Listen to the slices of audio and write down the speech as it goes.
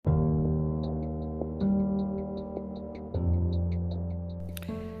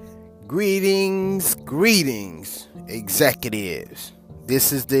Greetings, executives.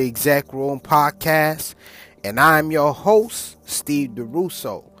 This is the Exec Room Podcast, and I'm your host, Steve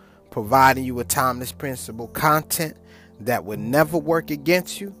DeRusso, providing you with timeless principle content that will never work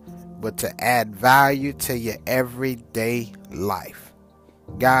against you, but to add value to your everyday life.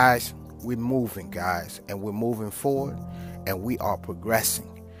 Guys, we're moving, and we're moving forward, and we are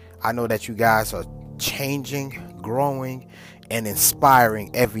progressing. I know that you guys are changing, growing, and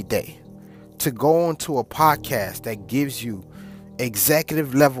inspiring every day. To go onto a podcast that gives you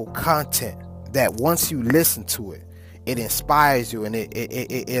executive level content that once you listen to it, it inspires you and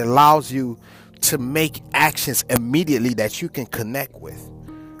it allows you to make actions immediately that you can connect with.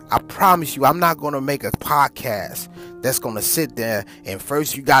 I promise you, I'm not going to make a podcast that's going to sit there and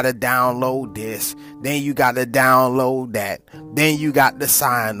first you got to download this, then you got to download that, then you got to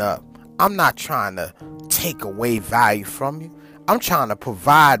sign up. I'm not trying to take away value from you. I'm trying to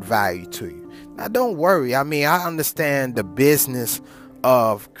provide value to you. Now, don't worry. I understand the business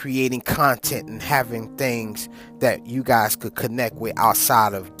of creating content and having things that you guys could connect with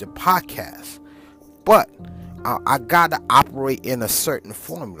outside of the podcast. But I got to operate in a certain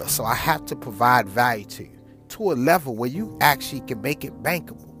formula. So I have to provide value to you to a level where you actually can make it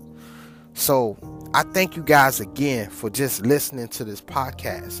bankable. So I thank you guys again for just listening to this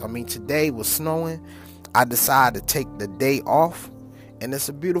podcast. Today was snowing. I decided to take the day off, and it's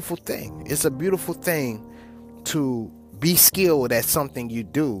a beautiful thing. It's a beautiful thing to be skilled at something you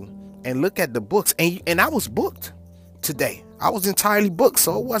do and look at the books. And I was booked today. I was entirely booked,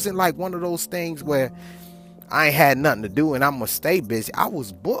 so it wasn't like one of those things where I ain't had nothing to do and I'm going to stay busy. I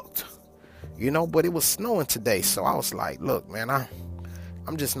was booked, but it was snowing today, so I was like, look, man,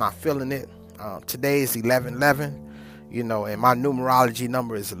 I'm just not feeling it. Today is 11/11, and my numerology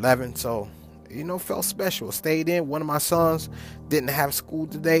number is 11, so felt special. Stayed in. One of my sons didn't have school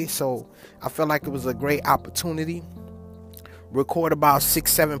today, so I felt like it was a great opportunity. Record about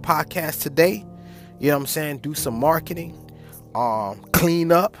 6-7 podcasts today. Do some marketing,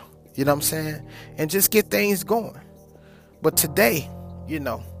 clean up, and just get things going. But today,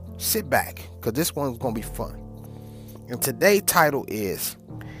 sit back, because this one's going to be fun. And today's title is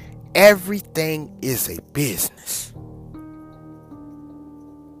Everything is a Business.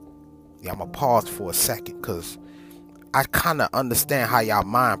 I'm going to pause for a second because I kind of understand how y'all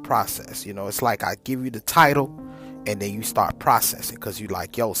mind process. It's like I give you the title and then you start processing because you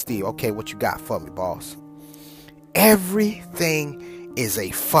like, yo, Steve, okay, what you got for me, boss? Everything is a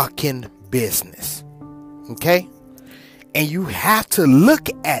fucking business. Okay? And you have to look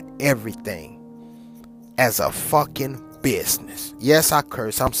at everything as a fucking business. Yes, I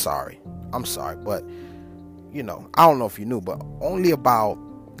curse. I'm sorry. But, I don't know if you knew, but only about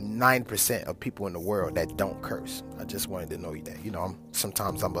 9% of people in the world that don't curse. I just wanted to know that.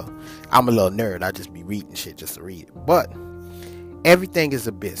 Sometimes I'm a little nerd. I just be reading shit just to read it. But everything is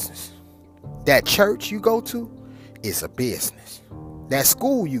a business. That church you go to is a business. That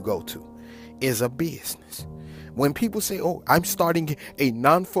school you go to is a business. When people say, "Oh, I'm starting a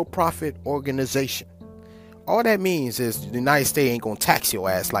non-for-profit organization," all that means is the United States ain't gonna tax your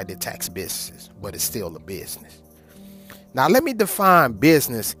ass like they tax businesses, but it's still a business. Now, let me define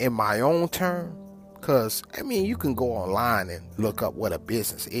business in my own term, because, you can go online and look up what a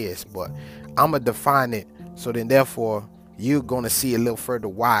business is, but I'm going to define it so then, therefore, you're going to see a little further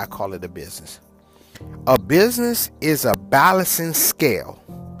why I call it a business. A business is a balancing scale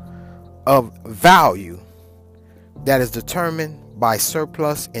of value that is determined by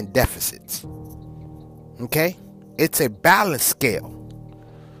surplus and deficits. Okay? It's a balance scale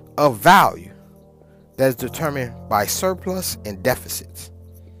of value that's determined by surplus and deficits.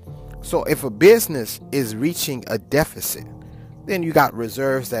 So if a business is reaching a deficit, then you got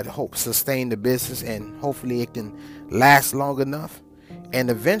reserves that hope sustain the business and hopefully it can last long enough, and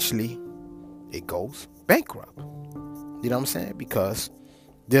eventually it goes bankrupt. You know what I'm saying? Because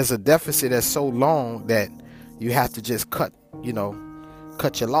there's a deficit that's so long that you have to just cut your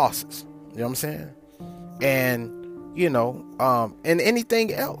losses. You know what I'm saying? And and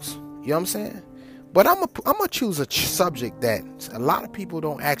anything else. You know what I'm saying? But I'm gonna choose a subject that a lot of people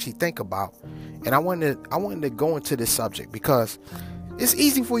don't actually think about, and I wanted to go into this subject because it's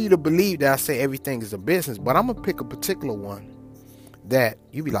easy for you to believe that I say everything is a business, but I'm gonna pick a particular one that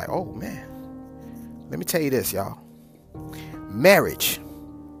you be like, oh man, let me tell you this, y'all. Marriage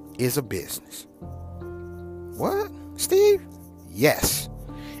is a business. What, Steve? Yes.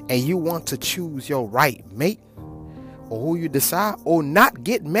 And you want to choose your right mate, or who you decide, or not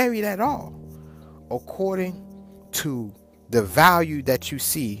get married at all, according to the value that you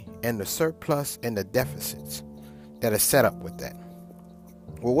see and the surplus and the deficits that are set up with that.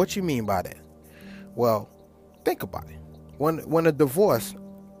 Well, what you mean by that? Well, think about it. When a divorce,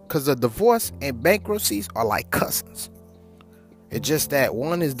 because a divorce and bankruptcies are like cousins. It's just that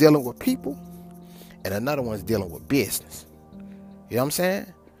one is dealing with people and another one's dealing with business. You know what I'm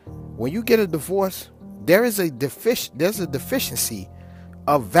saying? When you get a divorce, there's a deficiency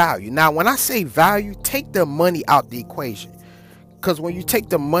of value. Now, when I say value, take the money out the equation. Because when you take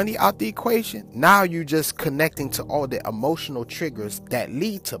the money out the equation, now you're just connecting to all the emotional triggers that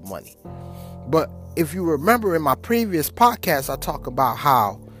lead to money. But if you remember in my previous podcast, I talk about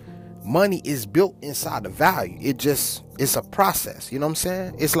how money is built inside of value. It's a process. You know what I'm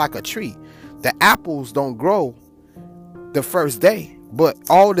saying? It's like a tree. The apples don't grow the first day, but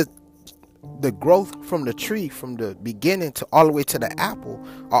all the growth from the tree, from the beginning to all the way to the apple,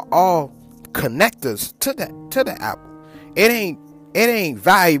 are all connectors to the apple. It ain't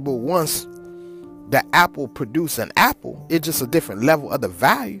valuable once the apple produce an apple. It's just a different level of the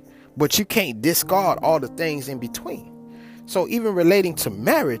value, but you can't discard all the things in between. So even relating to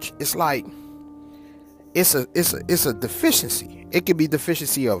marriage, it's like it's a deficiency. It could be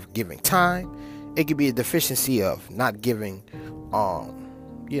deficiency of giving time. It could be a deficiency of not giving,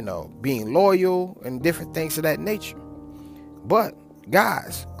 being loyal and different things of that nature. But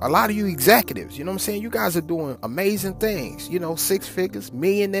guys, a lot of you executives, you know what I'm saying? You guys are doing amazing things, 6 figures,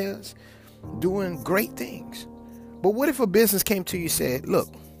 millionaires, doing great things. But what if a business came to you and said, look,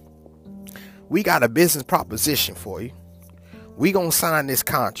 we got a business proposition for you. We gonna sign this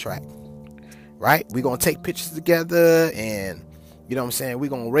contract, right? We gonna take pictures together and, you know what I'm saying? We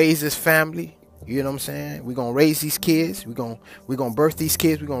gonna raise this family. You know what I'm saying? We're going to raise these kids. We're going to birth these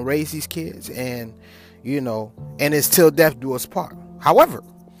kids. We're going to raise these kids. And, and it's till death do us part. However,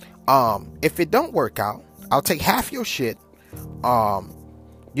 if it don't work out, I'll take half your shit. You know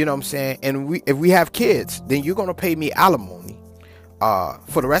what I'm saying? And if we have kids, then you're going to pay me alimony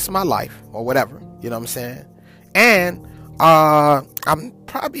for the rest of my life or whatever. You know what I'm saying? And I'm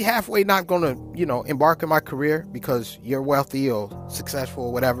probably halfway not going to, embark in my career because you're wealthy or successful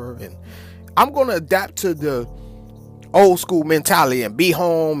or whatever. And I'm going to adapt to the old school mentality and be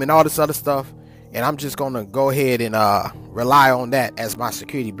home and all this other stuff. And I'm just going to go ahead and rely on that as my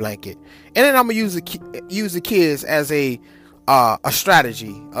security blanket. And then I'm going to use the kids as a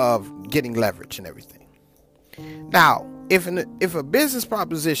strategy of getting leverage and everything. Now, if a business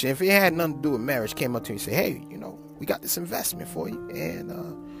proposition, if it had nothing to do with marriage, came up to you and say, hey, we got this investment for you and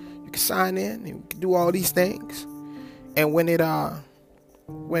you can sign in and we can do all these things. And when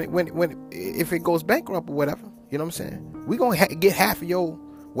if it goes bankrupt or whatever, you know what I'm saying? We're going to get half of your,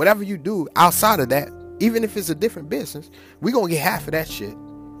 whatever you do outside of that, even if it's a different business, we're going to get half of that shit.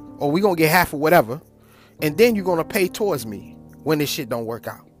 Or we're going to get half of whatever. And then you're going to pay towards me when this shit don't work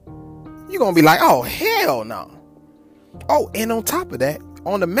out. You're going to be like, oh, hell no. Oh, and on top of that,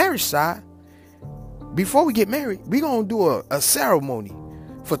 on the marriage side, before we get married, we're going to do a ceremony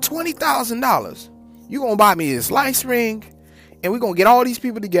for $20,000. You're going to buy me this nice ring. And we're going to get all these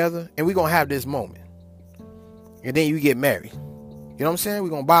people together and we're going to have this moment. And then you get married. You know what I'm saying? We're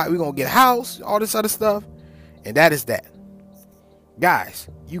going to get a house, all this other stuff. And that is that. Guys,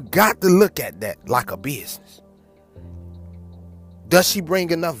 you got to look at that like a business. Does she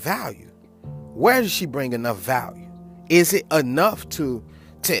bring enough value? Where does she bring enough value? Is it enough to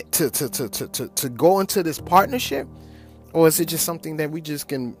go into this partnership? Or is it just something that we just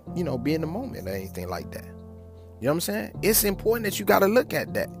can, be in the moment or anything like that? You know what I'm saying? It's important that you got to look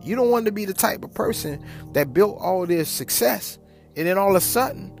at that. You don't want to be the type of person that built all this success and then all of a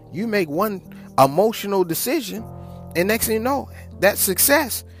sudden you make one emotional decision and next thing you know, that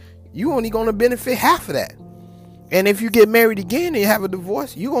success, you only going to benefit half of that. And if you get married again and you have a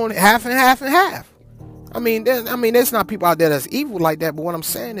divorce, you're going to half and half and half. There's not people out there that's evil like that, but what I'm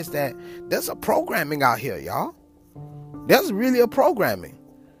saying is that there's a programming out here, y'all. There's really a programming.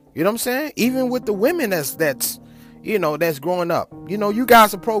 You know what I'm saying? Even with the women that's growing up. You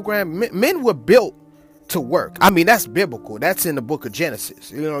guys are programmed. Men were built to work. That's biblical. That's in the book of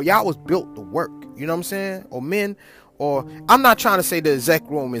Genesis. Y'all was built to work. You know what I'm saying? Or men, or I'm not trying to say the exec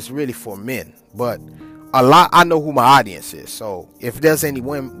room is really for men, but I know who my audience is. So if there's any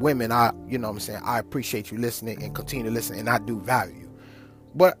women, I appreciate you listening and continue to listen, and I do value.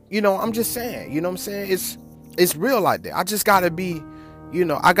 But, I'm just saying, it's real like that. I just gotta be,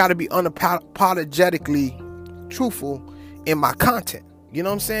 I gotta be unapologetically truthful in my content. You know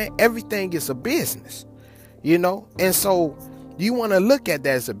what I'm saying? Everything is a business, and so you want to look at that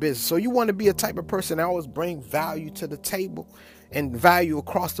as a business. So you want to be a type of person that always bring value to the table and value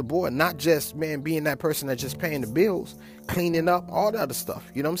across the board, not just being that person that's just paying the bills, cleaning up, all the other stuff.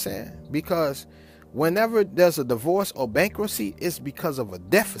 You know what I'm saying? Because whenever there's a divorce or bankruptcy, it's because of a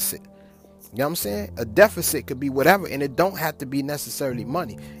deficit. You know what I'm saying? A deficit could be whatever, and it don't have to be necessarily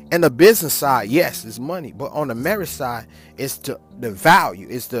money. And the business side, yes, it's money. But on the marriage side, it's the value.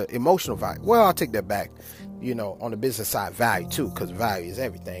 It's the emotional value. Well, I'll take that back. On the business side, value too, because value is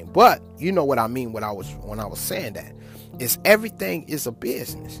everything. But you know what I mean when I was saying that. Is everything is a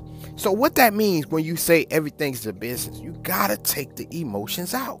business. So what that means when you say everything's a business, you got to take the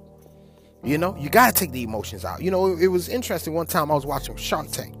emotions out. You got to take the emotions out. It was interesting. One time I was watching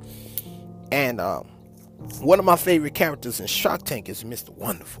Shark Tank. And one of my favorite characters in Shark Tank is Mr.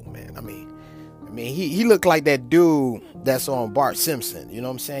 Wonderful, man. I mean, he looked like that dude that's on Bart Simpson. You know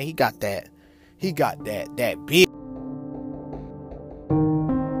what I'm saying? He got that big.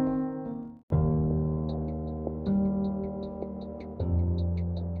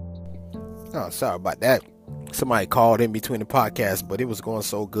 Oh, sorry about that. Somebody called in between the podcasts, but it was going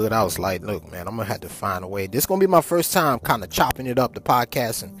so good. I was like, look, man, I'm going to have to find a way. This is going to be my first time kind of chopping it up, the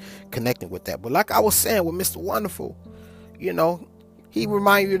podcast, and connecting with that. But like I was saying with Mr. Wonderful, he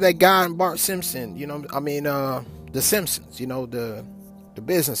reminded me of that guy in Bart Simpson, The Simpsons, the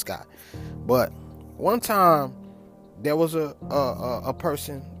business guy. But one time there was a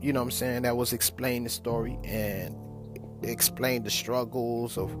person, that was explaining the story and explained the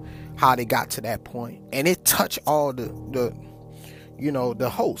struggles of how they got to that point, and it touched all the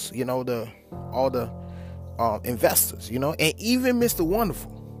hosts, all the investors, and even Mr.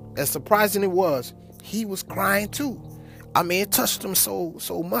 Wonderful, as surprising it was, he was crying too. It touched him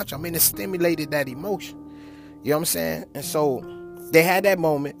so much. It stimulated that emotion. You know what I'm saying? And so they had that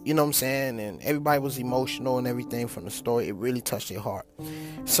moment, and everybody was emotional and everything from the story. It really touched their heart.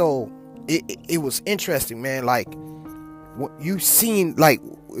 So it was interesting, man. Like, you seen, like,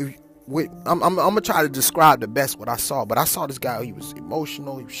 I'm gonna try to describe the best what I saw, but I saw this guy. He was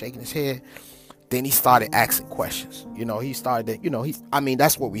emotional. He was shaking his head. Then he started asking questions. He started.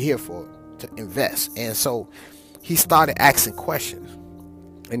 That's what we're here for, to invest. And so he started asking questions,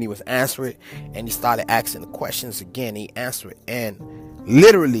 and he was answering. And he started asking the questions again. He answered, and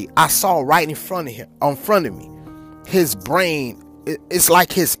literally, I saw right in front of me, his brain. It's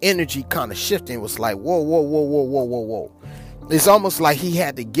like his energy kind of shifting. It was like, whoa, whoa, whoa, whoa, whoa, whoa, whoa. It's almost like he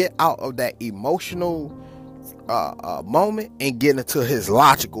had to get out of that emotional moment and get into his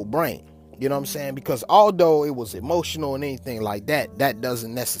logical brain. You know what I'm saying? Because although it was emotional and anything like that, that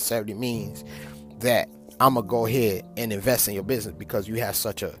doesn't necessarily mean that I'm going to go ahead and invest in your business because you have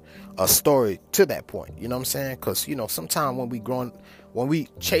such a story to that point. You know what I'm saying? Because, sometimes when we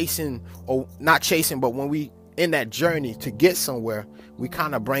chasing, or not chasing, but when we in that journey to get somewhere, we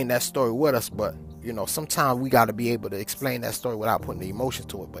kind of bring that story with us. But sometimes we got to be able to explain that story without putting the emotion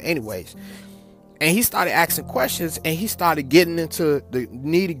to it. But anyways, and he started asking questions, and he started getting into the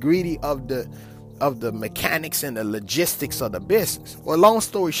nitty gritty of the mechanics and the logistics of the business. Well, long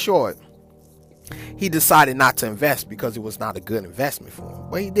story short, he decided not to invest because it was not a good investment for him.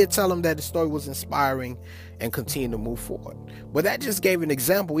 But he did tell him that the story was inspiring and continue to move forward. But that just gave an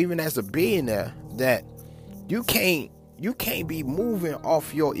example, even as a billionaire, that you can't be moving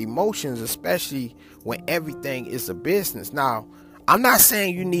off your emotions, especially when everything is a business. Now, I'm not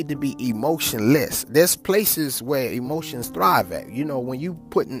saying you need to be emotionless. There's places where emotions thrive at. When you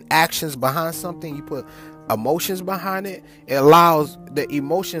putting actions behind something, you put emotions behind it. The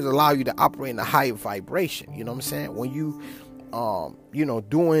emotions allow you to operate in a higher vibration. You know what I'm saying? When you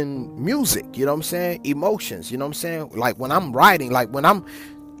doing music, you know what I'm saying? Emotions, you know what I'm saying? Like when I'm writing, like when I'm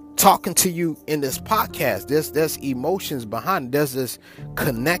talking to you in this podcast, there's emotions behind it. There's this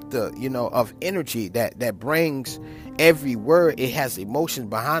connector, of energy that brings every word. It has emotions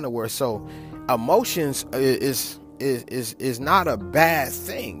behind the word. So emotions is not a bad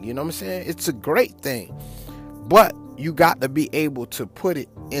thing. You know what I'm saying? It's a great thing, but you got to be able to put it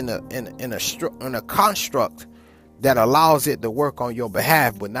in a construct that allows it to work on your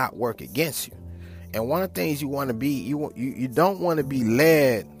behalf, but not work against you. And one of the things you want to be, you don't want to be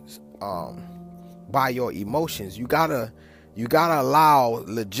led by your emotions. You gotta allow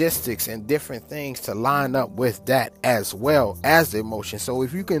logistics and different things to line up with that as well as the emotion. So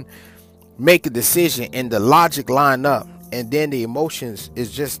if you can make a decision and the logic line up, and then the emotions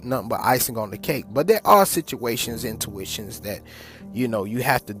is just nothing but icing on the cake. But there are situations, intuitions that you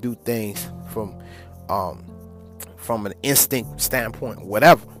have to do things from an instinct standpoint,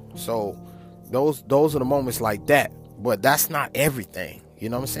 whatever. So those are the moments like that. But that's not everything. You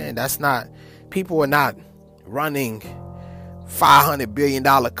know what I'm saying? That's not, people are not running $500 billion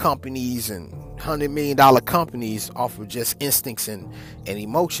companies and $100 million companies off of just instincts and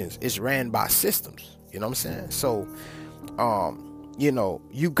emotions. It's ran by systems. You know what I'm saying? So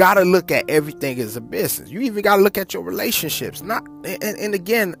you got to look at everything as a business. You even got to look at your relationships. And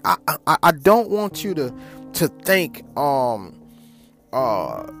again, I don't want you to think, on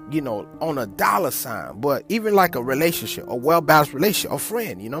a dollar sign, but even like a relationship, a well-balanced relationship, a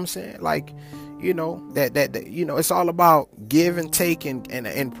friend, you know what I'm saying? Like, that it's all about give and take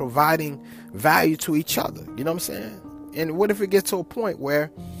and providing value to each other. You know what I'm saying? And what if it gets to a point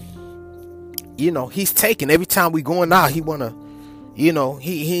where, he's taking every time we going out, he wanna, he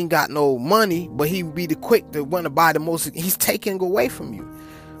ain't got no money, but he be the quick to want to buy the most. He's taking away from you.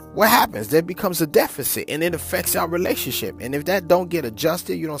 What happens? There becomes a deficit, and it affects our relationship. And if that don't get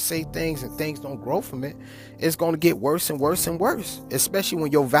adjusted, you don't say things and things don't grow from it, it's going to get worse and worse and worse, especially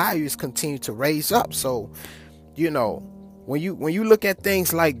when your values continue to raise up. So, when you look at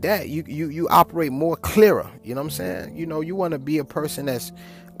things like that, you operate more clearer. You know what I'm saying? You want to be a person that's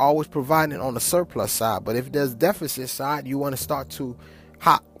always providing on the surplus side. But if there's deficit side, you want to start to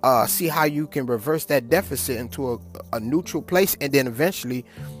see how you can reverse that deficit into a neutral place, and then eventually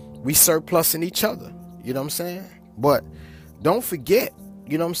we surplusing each other. You know what I'm saying? But don't forget,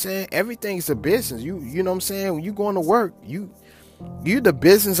 you know what I'm saying, everything's a business. You know what I'm saying? When you going to work, you the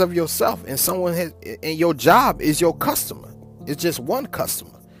business of yourself, and and your job is your customer. It's just one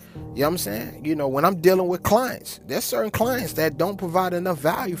customer. You know what I'm saying? When I'm dealing with clients, there's certain clients that don't provide enough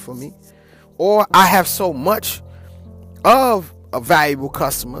value for me, or I have so much of valuable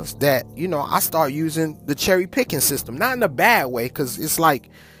customers that, I start using the cherry picking system. Not in a bad way, because it's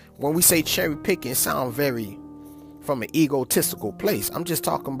like, when we say cherry picking, it sounds very from an egotistical place. I'm just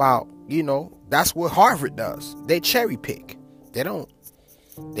talking about, that's what Harvard does. They cherry pick. They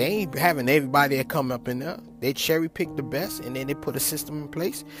ain't having everybody that come up in there. They cherry pick the best, and then they put a system in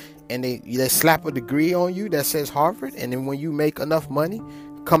place, and they slap a degree on you that says Harvard. And then when you make enough money,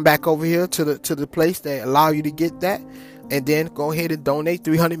 come back over here to the place that allow you to get that, and then go ahead and donate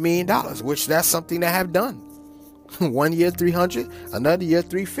 $300 million, which that's something they have done. 1 year 300, another year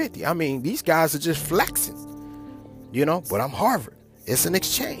 350. I mean, these guys are just flexing, but I'm Harvard. It's an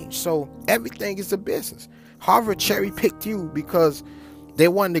exchange. So everything is a business. Harvard cherry picked you because they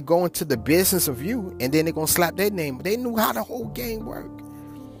wanted to go into the business of you, and then they're going to slap their name. They knew how the whole game worked.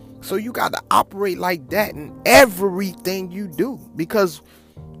 So you got to operate like that in everything you do, because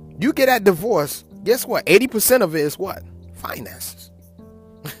you get that divorce, guess what? 80% of it is what? Finances.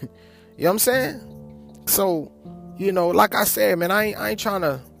 You know what I'm saying? So, like I said, man,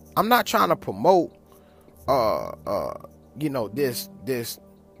 I'm not trying to promote,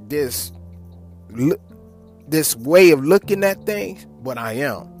 this way of looking at things, but I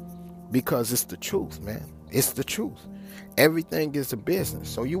am, because it's the truth, man. It's the truth. Everything is a business.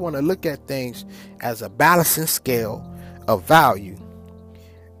 So you want to look at things as a balancing scale of value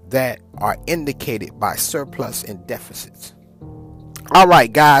that are indicated by surplus and deficits. All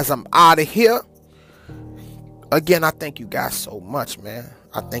right, guys, I'm out of here. Again, I thank you guys so much, man.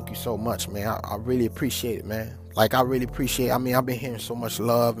 I thank you so much, man. I really appreciate it, man. Like, I really appreciate it. I mean, I've been hearing so much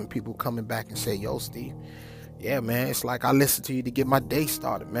love and people coming back and say, yo, Steve, yeah, man, it's like I listen to you to get my day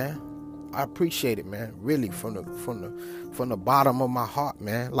started, man. I appreciate it, man. Really, from the bottom of my heart,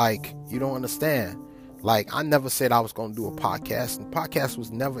 man. Like, you don't understand. Like, I never said I was going to do a podcast, and podcast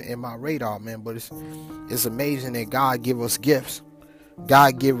was never in my radar, man. But it's amazing that God give us gifts.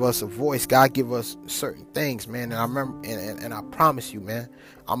 God give us a voice. God give us certain things, man. And I remember, and I promise you, man,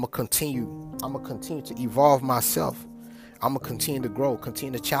 I'm gonna continue to evolve myself. I'm gonna continue to grow,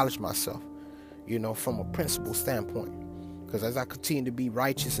 continue to challenge myself, from a principle standpoint. Because as I continue to be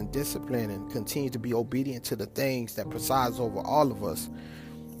righteous and disciplined and continue to be obedient to the things that presides over all of us,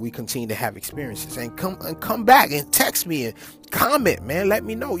 we continue to have experiences. And come back and text me and comment, man. Let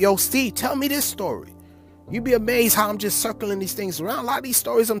me know. Yo, Steve, tell me this story. You'd be amazed how I'm just circling these things around. A lot of these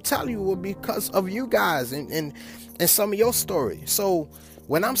stories I'm telling you were because of you guys and some of your stories. So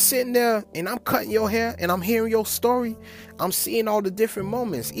when I'm sitting there and I'm cutting your hair and I'm hearing your story, I'm seeing all the different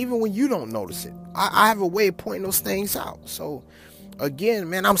moments, even when you don't notice it. I have a way of pointing those things out. So again,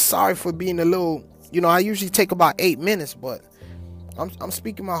 man, I'm sorry for being a little, I usually take about 8 minutes, but I'm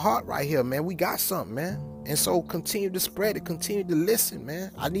speaking my heart right here, man. We got something, man. And so continue to spread it, continue to listen,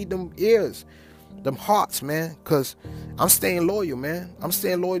 man. I need them ears, them hearts, man, because I'm staying loyal, man. I'm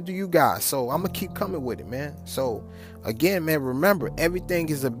staying loyal to you guys. So I'm going to keep coming with it, man. So again, man, remember, everything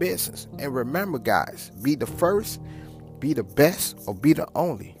is a business. And remember, guys, be the first, be the best, or be the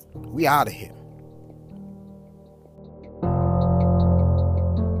only. We out of here.